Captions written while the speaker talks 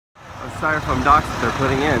styrofoam docks that they're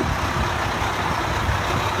putting in.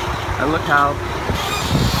 And look how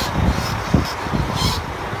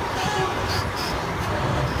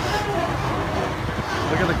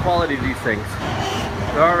look at the quality of these things.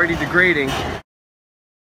 They're already degrading.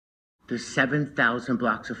 There's 7,000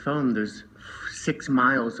 blocks of foam. There's 6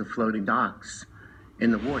 miles of floating docks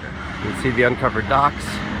in the water. You can see the uncovered docks.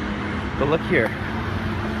 But look here.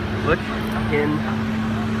 Look in,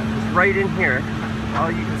 just right in here,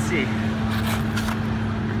 all you can see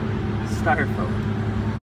is styrofoam.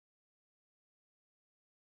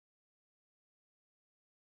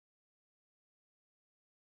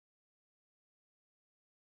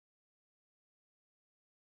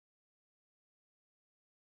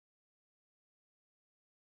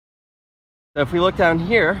 So if we look down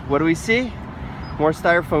here, what do we see? More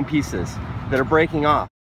styrofoam pieces that are breaking off.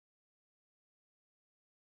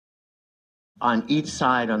 On each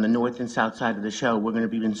side, on the north and south side of the show, we're going to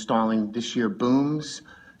be installing this year booms.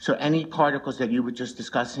 So any particles that you were just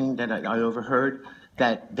discussing that I overheard,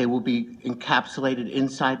 that they will be encapsulated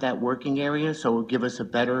inside that working area, so it will give us a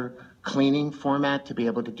better cleaning format to be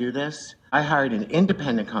able to do this. I hired an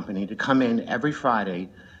independent company to come in every Friday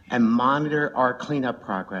and monitor our cleanup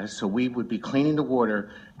progress, so we would be cleaning the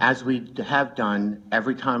water as we have done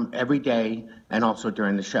every day, and also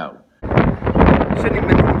during the show. Shouldn't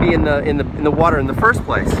even be in the water in the first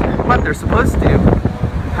place, but they're supposed to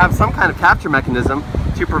have some kind of capture mechanism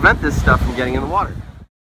to prevent this stuff from getting in the water.